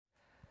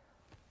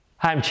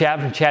Hi, I'm Chad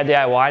from Chad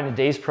DIY. In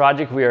today's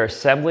project, we are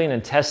assembling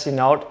and testing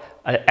out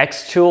an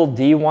xTool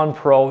D1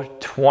 Pro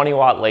 20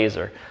 watt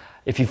laser.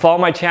 If you follow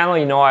my channel,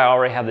 you know I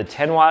already have the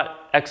 10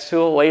 watt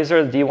xTool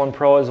laser, the D1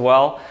 Pro as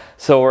well.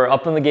 So we're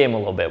up in the game a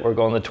little bit. We're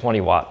going to 20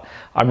 watt.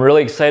 I'm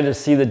really excited to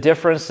see the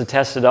difference, to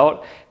test it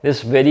out.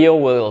 This video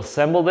will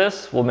assemble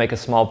this, we'll make a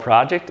small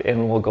project,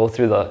 and we'll go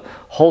through the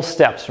whole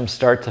steps from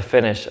start to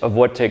finish of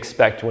what to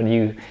expect when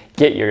you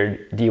get your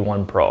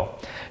D1 Pro.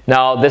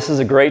 Now, this is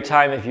a great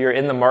time if you're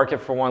in the market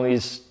for one of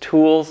these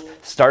tools.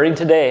 Starting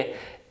today,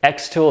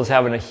 xTool is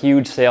having a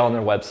huge sale on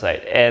their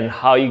website, and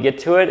how you get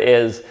to it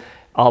is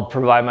I'll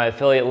provide my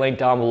affiliate link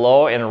down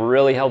below, and it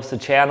really helps the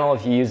channel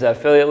if you use that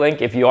affiliate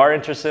link. If you are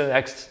interested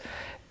in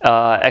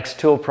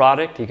xTool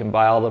product, you can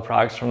buy all the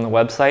products from the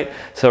website,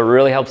 so it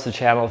really helps the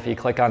channel if you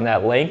click on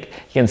that link.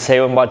 You can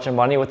save a bunch of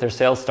money with their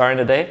sales starting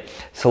today.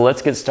 So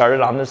let's get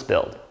started on this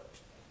build.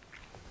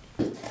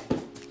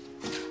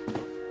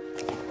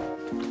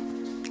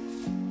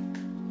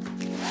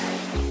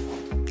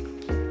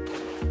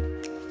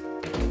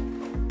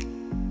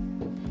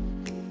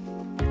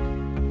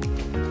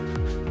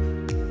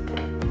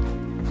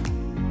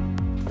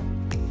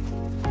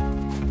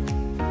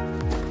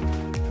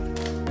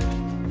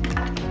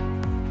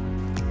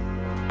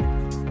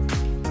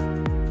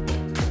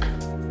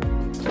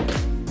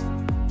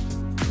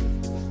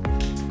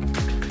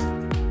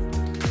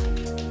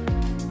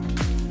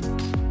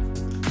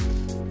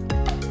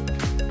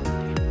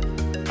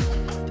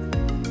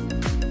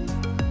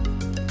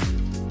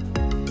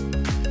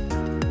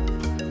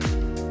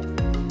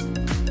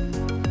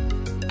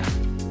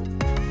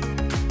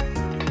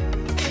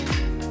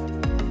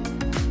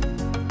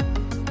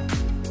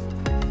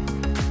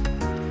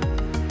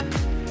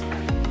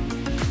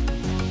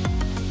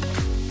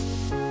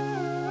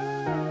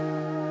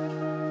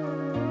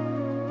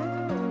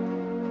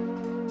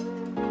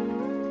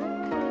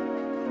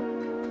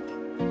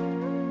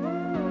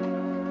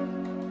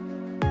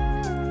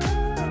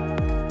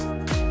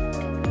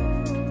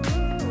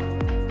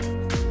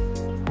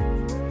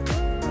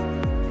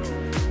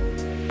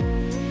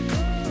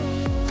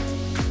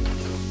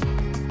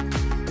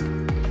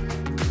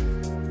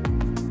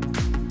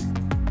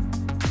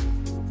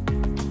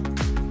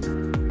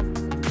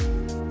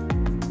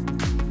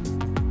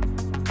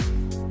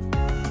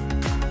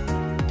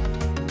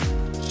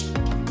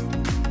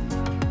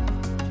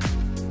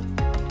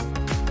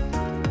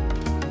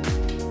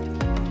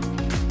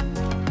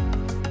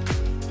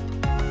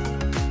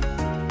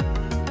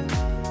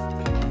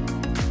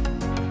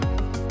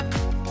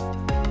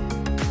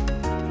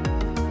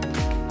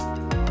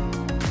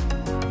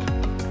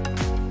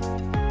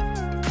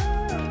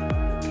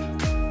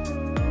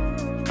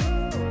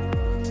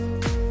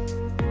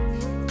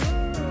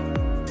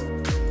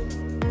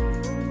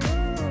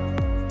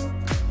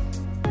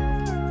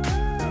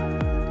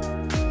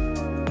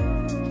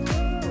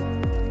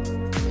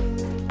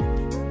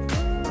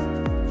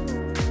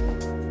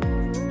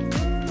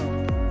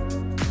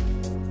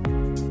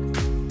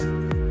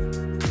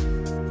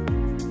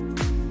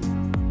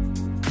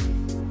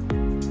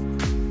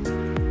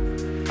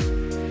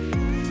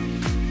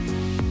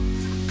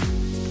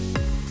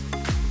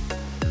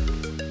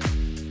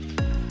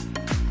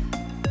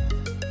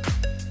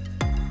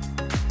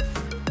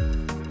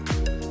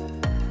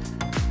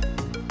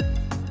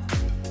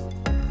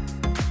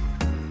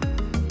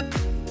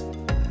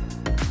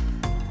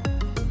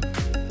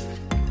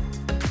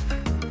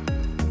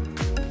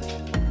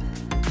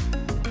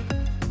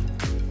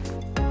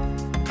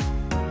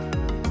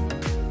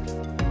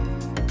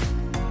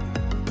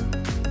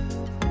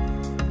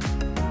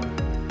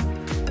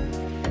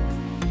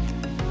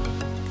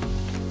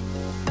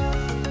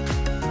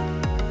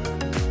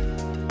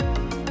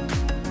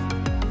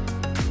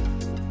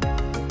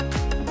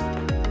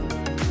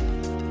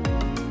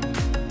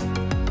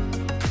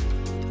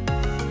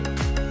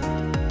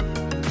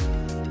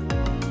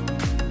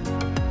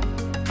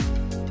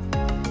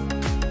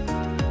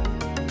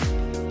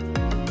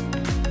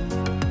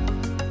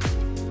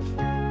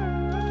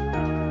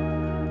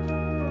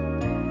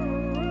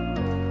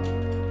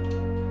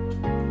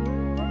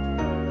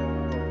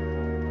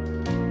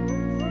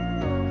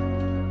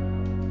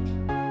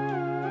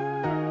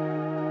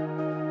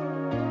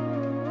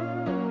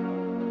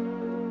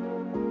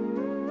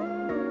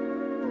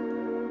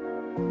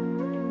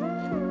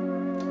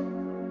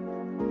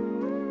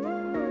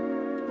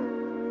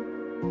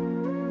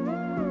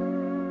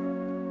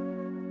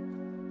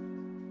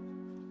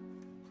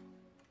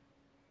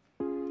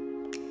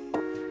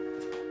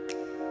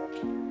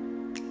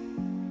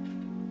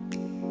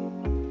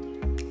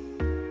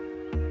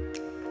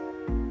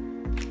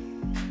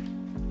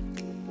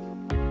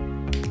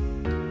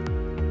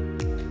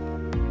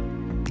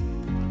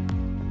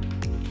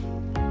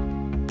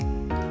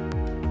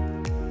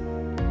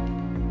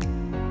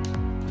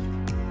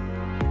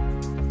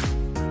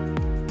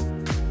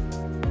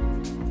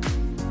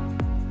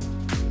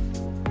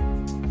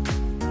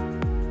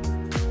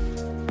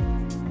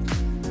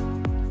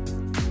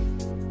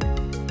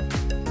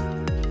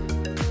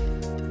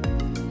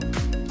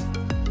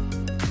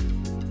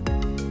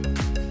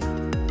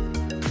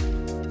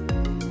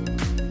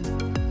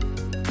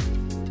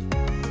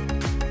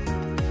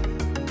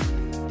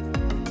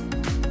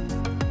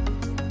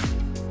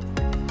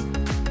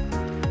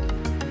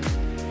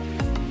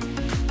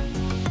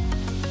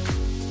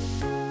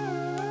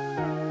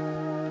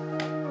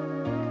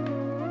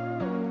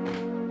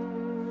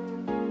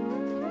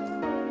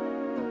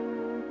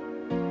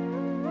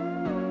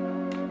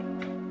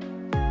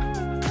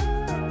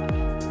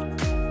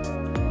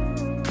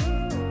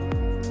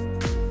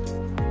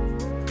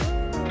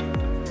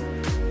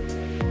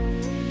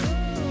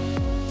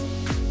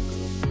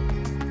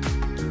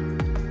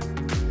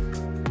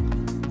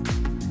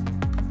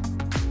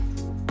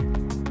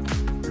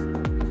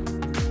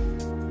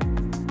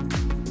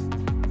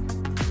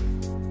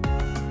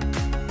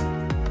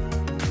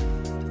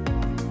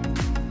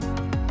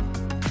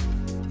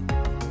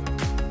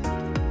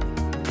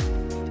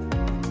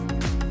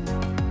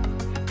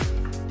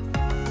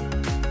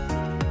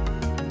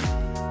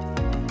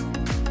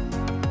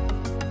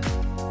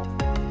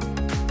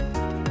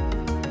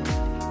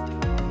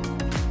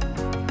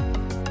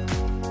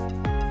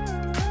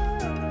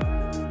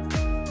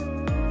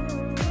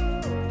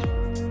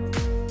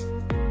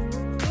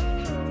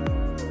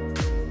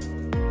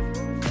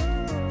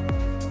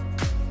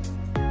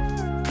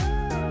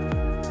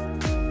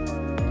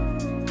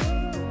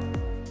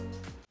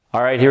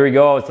 All right, here we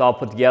go. It's all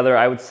put together.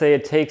 I would say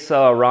it takes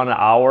around an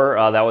hour.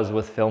 That was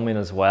with filming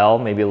as well,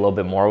 maybe a little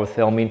bit more with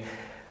filming.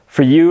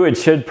 For you, it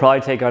should probably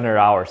take under an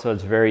hour, so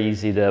it's very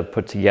easy to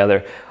put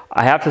together.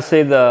 I have to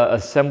say the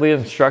assembly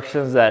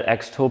instructions that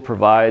xTool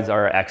provides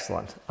are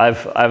excellent.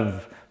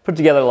 I've put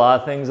together a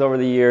lot of things over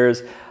the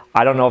years.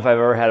 I don't know if I've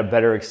ever had a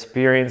better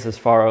experience as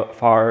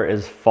far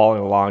as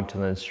following along to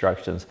the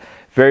instructions.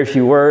 Very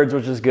few words,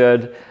 which is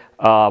good.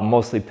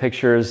 Mostly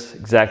pictures,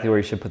 exactly where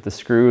you should put the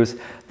screws.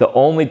 The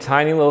only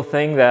tiny little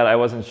thing that I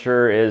wasn't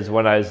sure is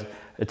when I was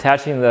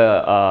attaching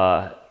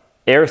the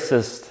air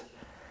assist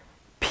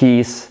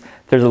piece,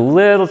 there's a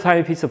little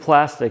tiny piece of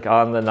plastic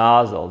on the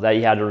nozzle that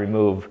you had to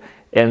remove.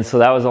 And so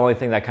that was the only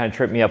thing that kind of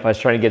tripped me up. I was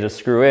trying to get a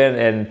screw in,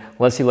 and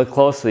unless you look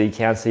closely, you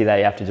can't see that.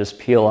 You have to just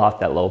peel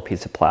off that little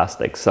piece of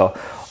plastic. So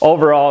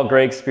overall,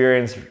 great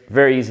experience,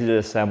 very easy to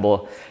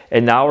assemble.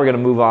 And now we're gonna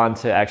move on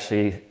to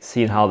actually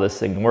seeing how this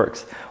thing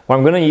works. What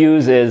I'm gonna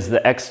use is the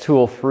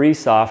xTool free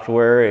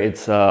software.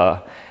 It's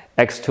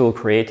xTool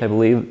Create, I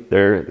believe,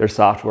 their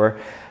software.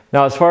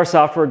 Now, as far as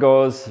software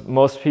goes,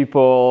 most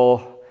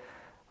people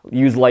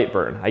use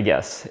Lightburn, I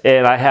guess.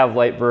 And I have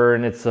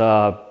Lightburn. It's,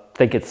 I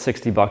think it's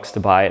 60 bucks to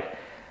buy it.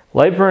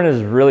 Lightburn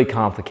is really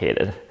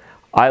complicated.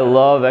 I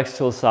love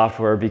xTool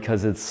software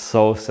because it's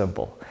so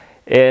simple.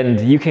 And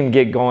you can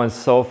get going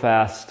so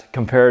fast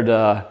compared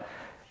to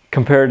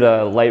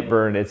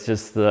Lightburn. It's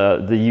just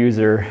the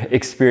user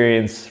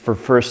experience for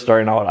first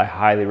starting out. I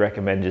highly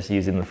recommend just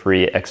using the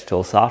free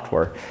xTool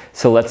software.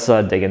 So let's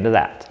dig into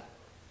that.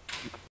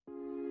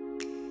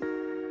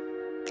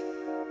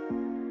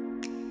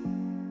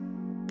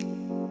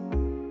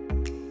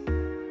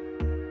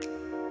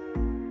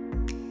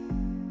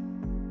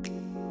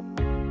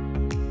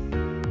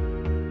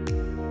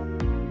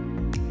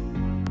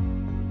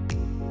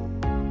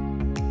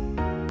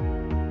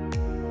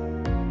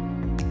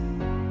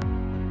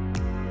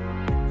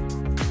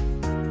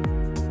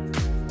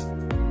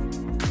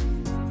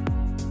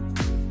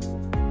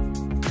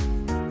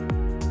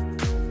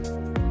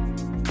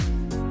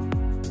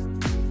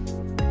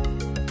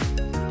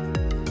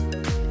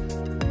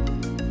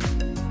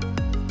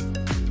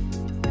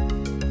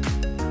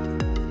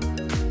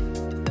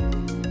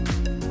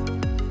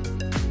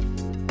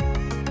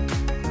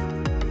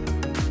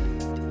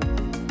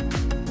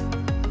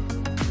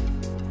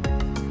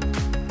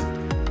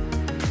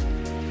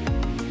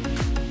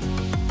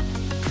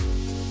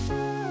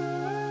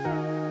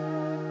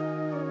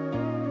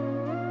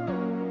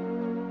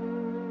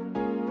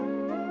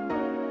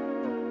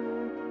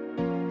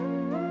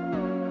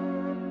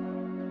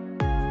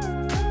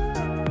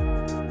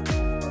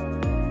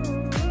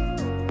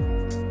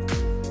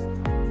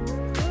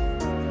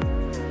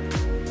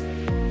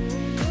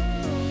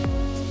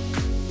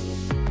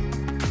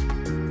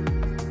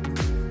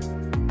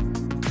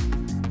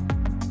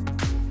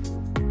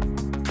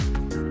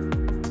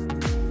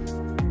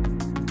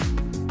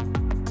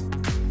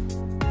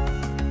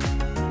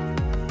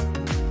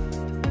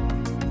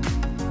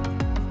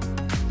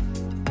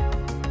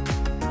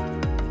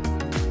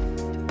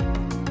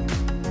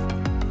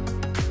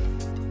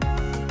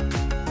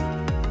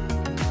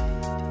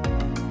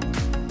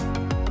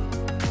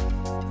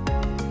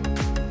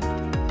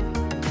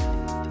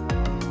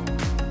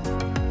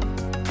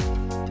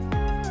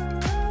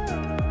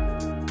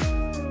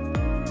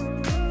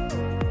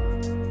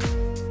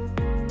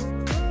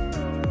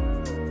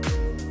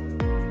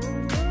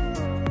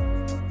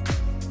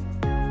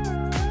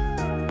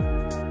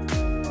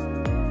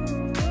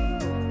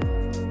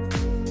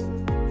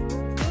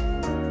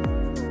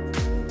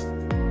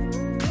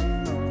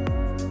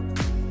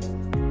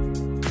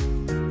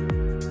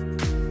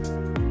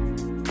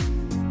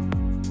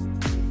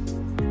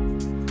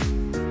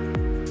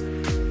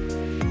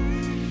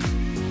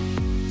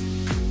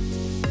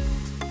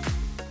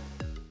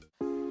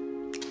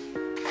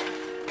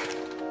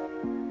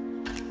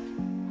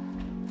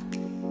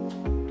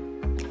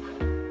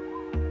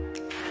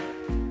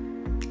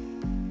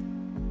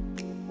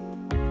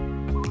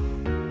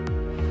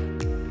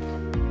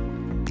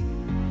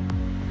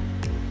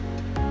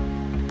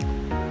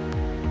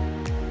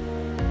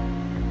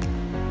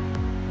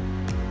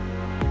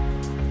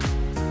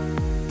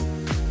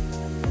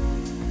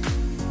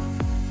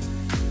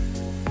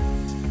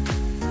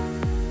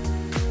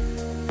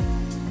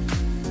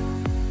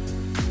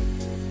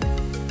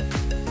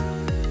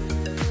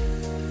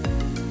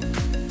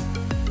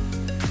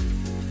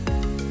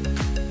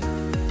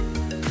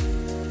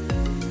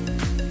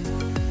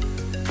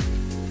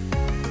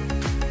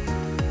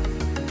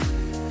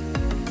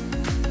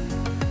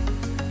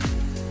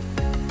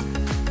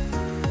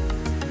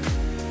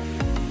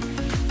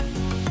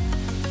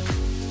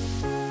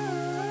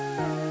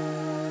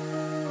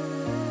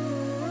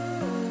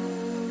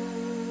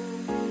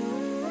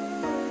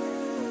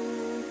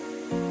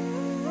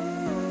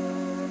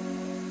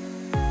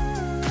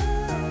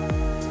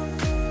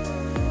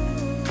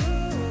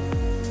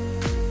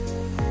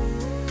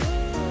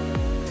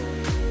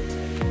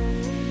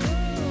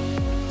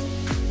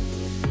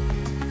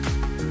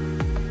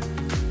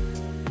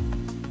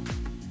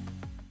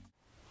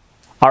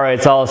 All right,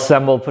 it's all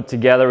assembled, put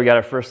together. We got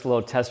our first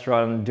little test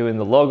run doing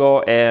the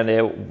logo, and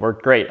it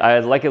worked great. I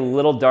like it a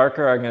little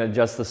darker. I'm going to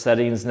adjust the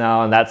settings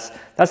now, and that's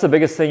the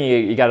biggest thing.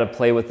 You got to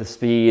play with the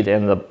speed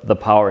and the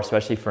power,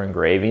 especially for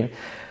engraving.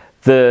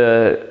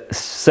 The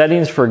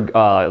settings for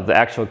the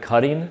actual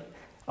cutting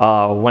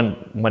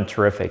went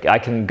terrific. I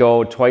can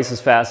go twice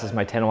as fast as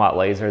my 10-watt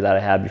laser that I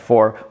had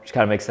before, which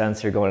kind of makes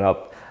sense. You're going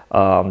up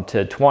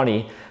to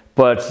 20,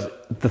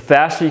 but the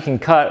faster you can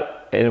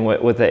cut, and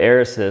with the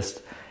air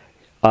assist,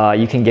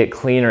 you can get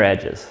cleaner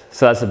edges.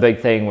 So that's a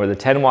big thing. Where the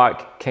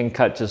 10-watt can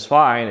cut just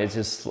fine, it's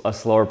just a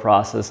slower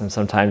process, and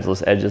sometimes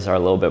those edges are a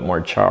little bit more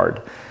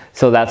charred.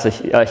 So that's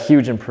a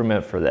huge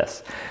improvement for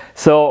this.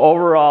 So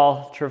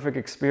overall, terrific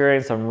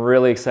experience. I'm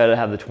really excited to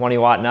have the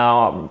 20-watt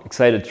now. I'm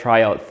excited to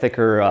try out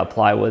thicker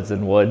plywoods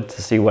and wood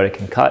to see what it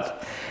can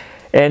cut.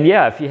 And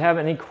yeah, if you have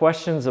any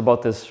questions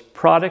about this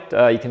product,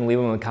 you can leave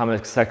them in the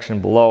comment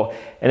section below.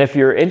 And if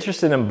you're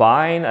interested in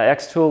buying an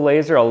xTool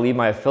laser, I'll leave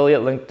my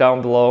affiliate link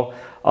down below.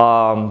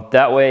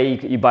 That way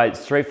you buy it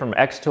straight from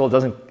xTool.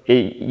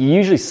 You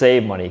usually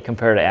save money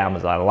compared to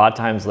Amazon. A lot of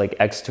times like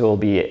xTool will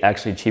be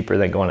actually cheaper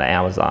than going to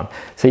Amazon.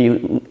 So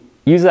you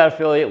use that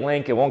affiliate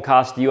link. It won't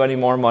cost you any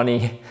more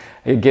money.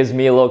 It gives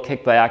me a little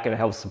kickback and it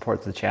helps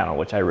support the channel,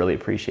 which I really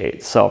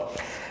appreciate. So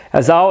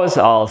as always,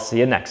 I'll see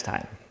you next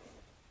time.